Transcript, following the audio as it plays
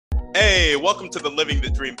Hey, welcome to the Living the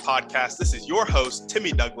Dream podcast. This is your host,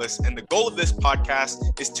 Timmy Douglas, and the goal of this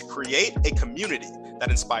podcast is to create a community that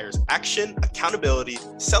inspires action, accountability,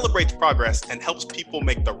 celebrates progress, and helps people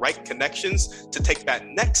make the right connections to take that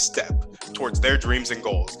next step towards their dreams and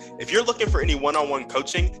goals. If you're looking for any one-on-one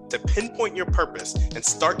coaching to pinpoint your purpose and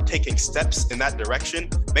start taking steps in that direction,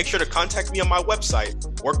 make sure to contact me on my website,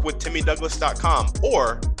 workwithtimmydouglas.com,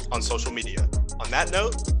 or on social media. On that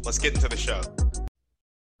note, let's get into the show.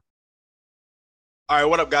 All right,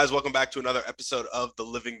 what up, guys? Welcome back to another episode of the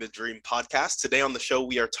Living the Dream podcast. Today on the show,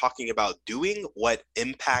 we are talking about doing what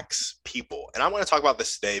impacts people. And I want to talk about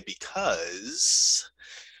this today because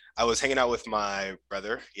I was hanging out with my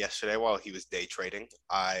brother yesterday while he was day trading.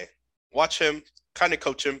 I watch him, kind of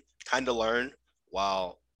coach him, kind of learn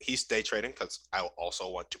while he's day trading because I also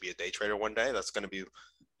want to be a day trader one day. That's going to be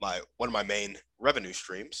one of my main revenue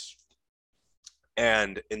streams.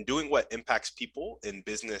 And in doing what impacts people in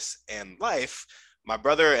business and life, my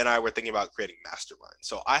brother and I were thinking about creating mastermind.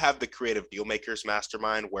 So I have the Creative Deal Makers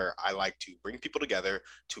Mastermind, where I like to bring people together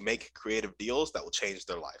to make creative deals that will change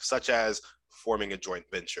their life, such as forming a joint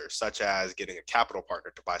venture, such as getting a capital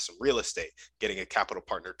partner to buy some real estate, getting a capital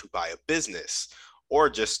partner to buy a business,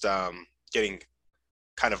 or just getting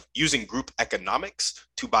kind of using group economics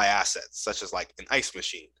to buy assets, such as like an ice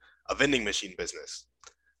machine, a vending machine business,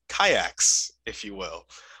 kayaks, if you will.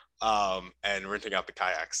 And renting out the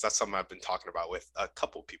kayaks. That's something I've been talking about with a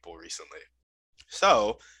couple people recently.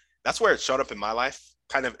 So that's where it showed up in my life.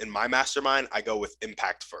 Kind of in my mastermind, I go with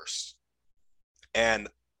impact first. And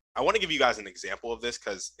I want to give you guys an example of this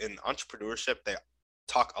because in entrepreneurship, they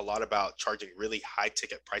talk a lot about charging really high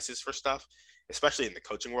ticket prices for stuff, especially in the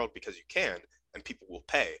coaching world, because you can and people will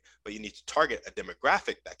pay, but you need to target a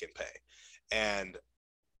demographic that can pay. And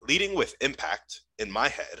leading with impact in my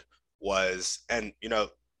head was, and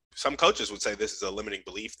some coaches would say this is a limiting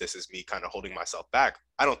belief. This is me kind of holding myself back.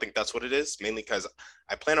 I don't think that's what it is, mainly because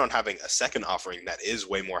I plan on having a second offering that is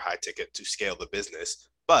way more high ticket to scale the business.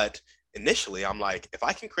 But initially, I'm like, if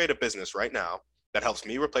I can create a business right now that helps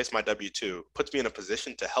me replace my W-2, puts me in a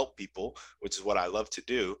position to help people, which is what I love to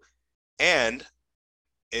do, and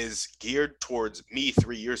is geared towards me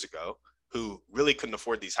 3 years ago, who really couldn't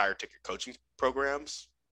afford these higher ticket coaching programs,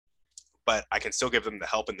 but I can still give them the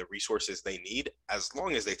help and the resources they need as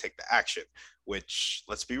long as they take the action, which,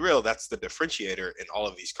 let's be real, that's the differentiator in all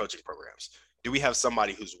of these coaching programs. Do we have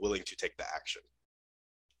somebody who's willing to take the action?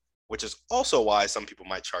 Which is also why some people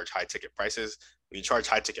might charge high ticket prices. When you charge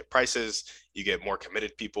high ticket prices, you get more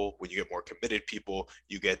committed people. When you get more committed people,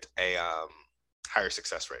 you get a higher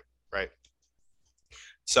success rate, right?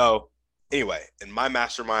 So anyway, in my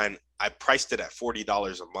mastermind, I priced it at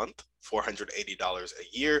 $40 a month, $480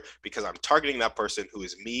 a year, because I'm targeting that person who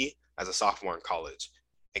is me as a sophomore in college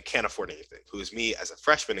and can't afford anything, who is me as a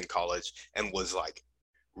freshman in college and was like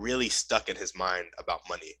really stuck in his mind about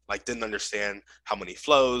money, like didn't understand how money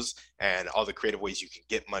flows and all the creative ways you can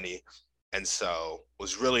get money. And so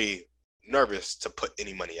was really nervous to put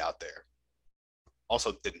any money out there.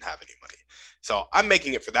 Also didn't have any money. So I'm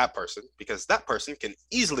making it for that person because that person can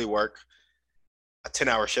easily work a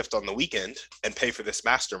 10-hour shift on the weekend and pay for this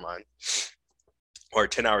mastermind, or a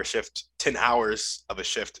 10-hour shift, 10 hours of a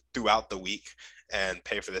shift throughout the week and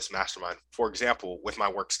pay for this mastermind. For example, with my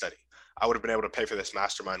work study, I would have been able to pay for this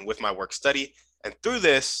mastermind with my work study. And through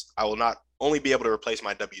this, I will not only be able to replace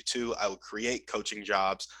my W-2, I will create coaching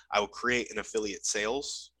jobs. I will create an affiliate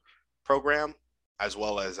sales program, as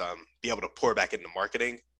well as be able to pour back into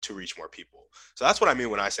marketing to reach more people. So that's what I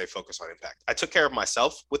mean when I say focus on impact. I took care of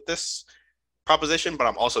myself with this proposition, but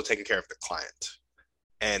I'm also taking care of the client.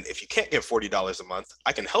 And if you can't get $40 a month,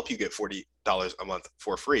 I can help you get $40 a month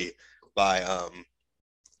for free by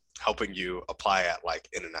helping you apply at like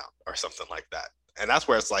In-N-Out or something like that. And that's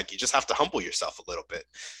where it's like, you just have to humble yourself a little bit.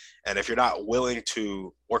 And if you're not willing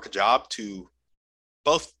to work a job to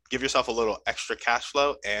both give yourself a little extra cash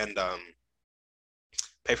flow and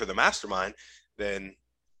pay for the mastermind, then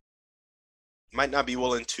you might not be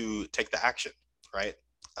willing to take the action, right?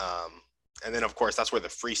 And then, of course, that's where the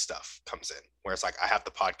free stuff comes in, where it's like, I have the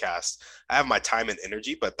podcast, I have my time and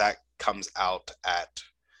energy, but that comes out at,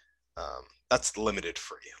 that's limited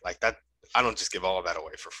free. Like that, I don't just give all of that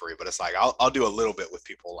away for free, but it's like, I'll do a little bit with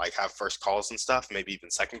people, like have first calls and stuff, maybe even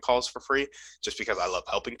second calls for free, just because I love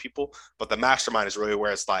helping people. But the mastermind is really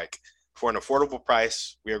where it's like, for an affordable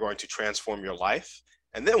price, we are going to transform your life.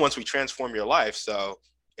 And then once we transform your life,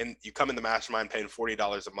 and you come in the mastermind paying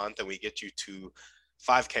 $40 a month, and we get you to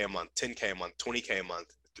 $5K a month, $10K a month, $20K a month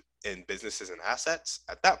in businesses and assets.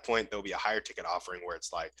 At that point, there'll be a higher ticket offering where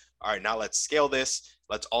it's like, all right, now let's scale this.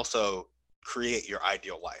 Let's also create your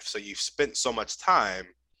ideal life. So you've spent so much time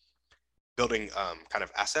building kind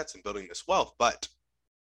of assets and building this wealth, but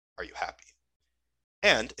are you happy?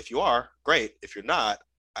 And if you are, great. If you're not,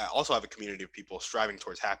 I also have a community of people striving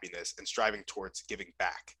towards happiness and striving towards giving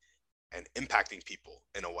back and impacting people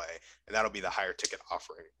in a way. And that'll be the higher ticket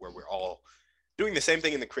offering, where we're all doing the same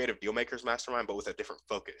thing in the Creative Dealmakers Mastermind, but with a different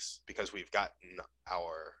focus, because we've gotten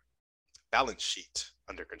our balance sheet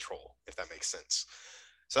under control, if that makes sense.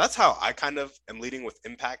 So that's how I kind of am leading with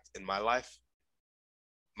impact in my life.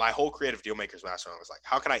 My whole Creative Dealmakers Mastermind was like,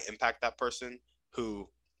 how can I impact that person who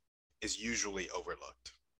is usually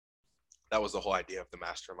overlooked? That was the whole idea of the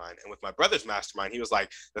mastermind. And with my brother's mastermind, he was like,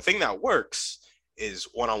 the thing that works is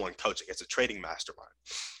one-on-one coaching. It's a trading mastermind.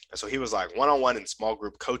 And so he was like, one-on-one and small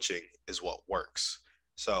group coaching is what works.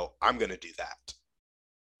 So I'm going to do that.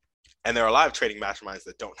 And there are a lot of trading masterminds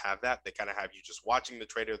that don't have that. They kind of have you just watching the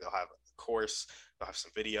trader. They'll have a course, they'll have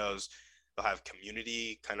some videos, they'll have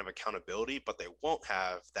community kind of accountability, but they won't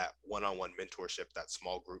have that one-on-one mentorship, that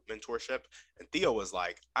small group mentorship. And Theo was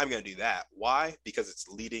like, I'm going to do that. Why? Because it's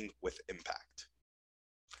leading with impact.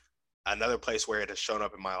 Another place where it has shown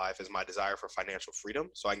up in my life is my desire for financial freedom,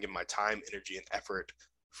 so I can give my time, energy, and effort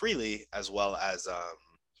freely, as well as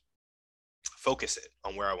focus it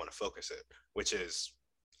on where I want to focus it, which is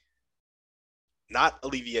not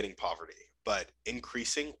alleviating poverty, but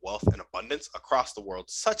increasing wealth and abundance across the world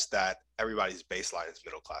such that everybody's baseline is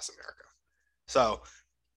middle class America. So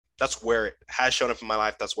that's where it has shown up in my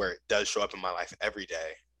life. That's where it does show up in my life every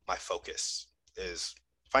day. My focus is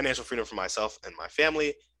financial freedom for myself and my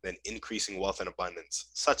family, then increasing wealth and abundance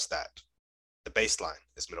such that the baseline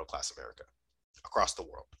is middle class America across the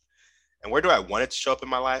world. And where do I want it to show up in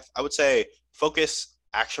my life? I would say focus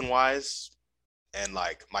action wise, and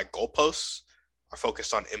like my goalposts are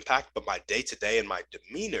focused on impact, but my day-to-day and my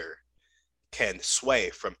demeanor can sway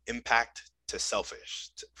from impact to selfish,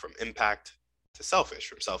 from impact to selfish,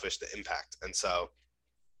 from selfish to impact. And so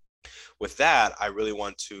with that, I really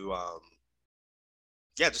want to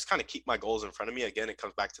just kind of keep my goals in front of me. Again, it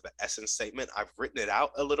comes back to the essence statement. I've written it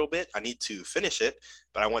out a little bit. I need to finish it,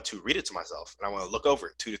 but I want to read it to myself, and I want to look over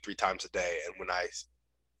it 2 to 3 times a day. And when I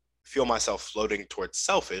feel myself floating towards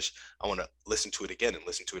selfish, I want to listen to it again and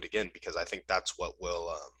listen to it again, because I think that's what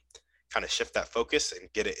will kind of shift that focus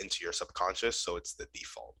and get it into your subconscious, so it's the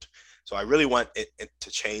default. So I really want it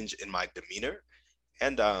to change in my demeanor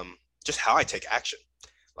and just how I take action.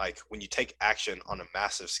 Like when you take action on a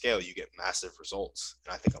massive scale, you get massive results.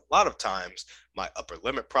 And I think a lot of times my upper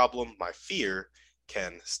limit problem, my fear,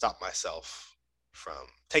 can stop myself from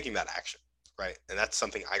taking that action, right? And that's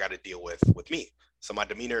something I got to deal with me. So my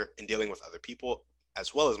demeanor in dealing with other people,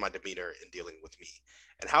 as well as my demeanor in dealing with me.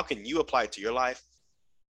 And how can you apply it to your life?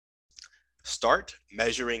 Start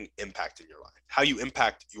measuring impact in your life. How you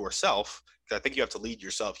impact yourself, because I think you have to lead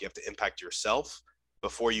yourself. You have to impact yourself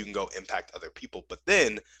before you can go impact other people. But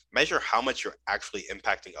then measure how much you're actually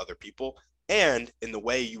impacting other people and in the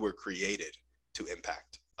way you were created to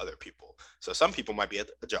impact other people. So some people might be at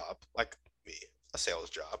a job like me, a sales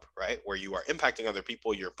job, right? Where you are impacting other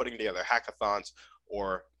people, you're putting together hackathons,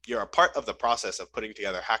 or you're a part of the process of putting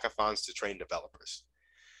together hackathons to train developers.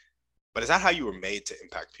 But is that how you were made to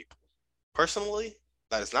impact people? Personally,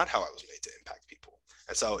 that is not how I was made to impact people.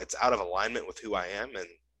 And so it's out of alignment with who I am, and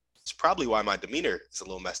it's probably why my demeanor is a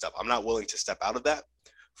little messed up. I'm not willing to step out of that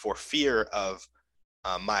for fear of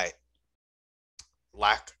my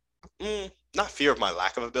lack, not fear of my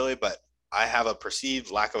lack of ability, but I have a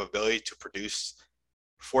perceived lack of ability to produce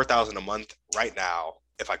 $4,000 a month right now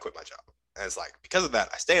if I quit my job. And it's like, because of that,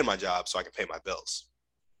 I stay in my job so I can pay my bills.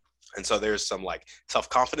 And so there's some like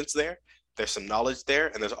self-confidence there. There's some knowledge there.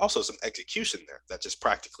 And there's also some execution there that just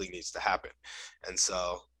practically needs to happen. And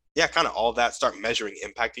so, yeah, kind of all of that. Start measuring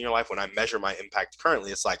impact in your life. When I measure my impact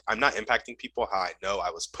currently, it's like, I'm not impacting people how I know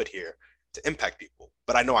I was put here to impact people,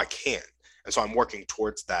 but I know I can. And so I'm working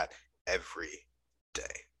towards that every day.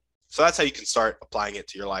 So that's how you can start applying it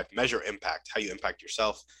to your life. Measure impact, how you impact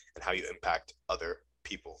yourself and how you impact other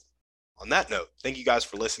people. On that note, thank you guys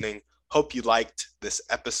for listening. Hope you liked this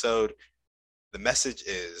episode. The message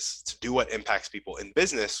is to do what impacts people in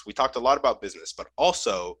business. We talked a lot about business, but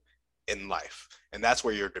also in life. And that's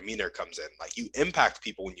where your demeanor comes in. Like, you impact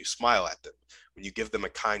people when you smile at them, when you give them a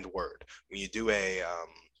kind word, when you do an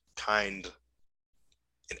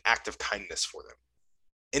act of kindness for them.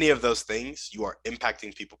 Any of those things, you are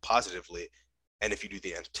impacting people positively. And if you do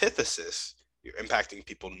the antithesis, you're impacting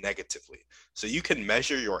people negatively. So you can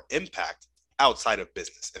measure your impact outside of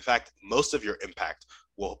business. In fact, most of your impact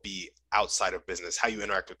will be outside of business. How you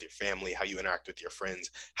interact with your family, how you interact with your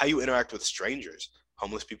friends, how you interact with strangers,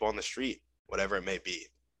 homeless people on the street, whatever it may be.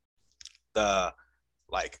 The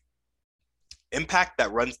Impact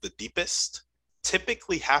that runs the deepest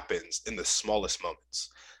typically happens in the smallest moments.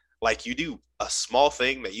 Like you do a small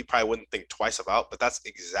thing that you probably wouldn't think twice about, but that's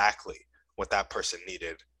exactly what that person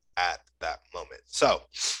needed at that moment. So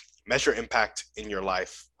measure impact in your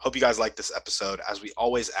life. Hope you guys like this episode. As we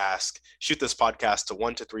always ask, shoot this podcast to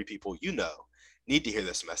 1 to 3 people you know need to hear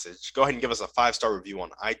this message. Go ahead and give us a 5-star review on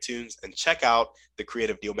iTunes and check out the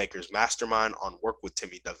Creative Dealmakers Mastermind on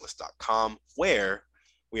workwithtimmydouglas.com, where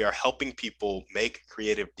we are helping people make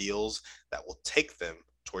creative deals that will take them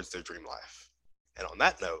towards their dream life. And on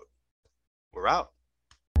that note, we're out.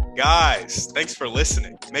 Guys, thanks for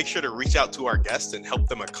listening. Make sure to reach out to our guests and help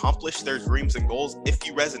them accomplish their dreams and goals if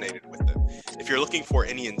you resonated with them. If you're looking for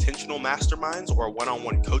any intentional masterminds or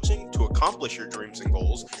one-on-one coaching to accomplish your dreams and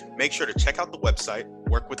goals, make sure to check out the website,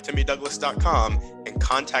 workwithtimmydouglas.com, and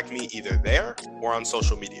contact me either there or on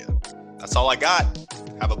social media. That's all I got.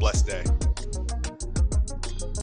 Have a blessed day.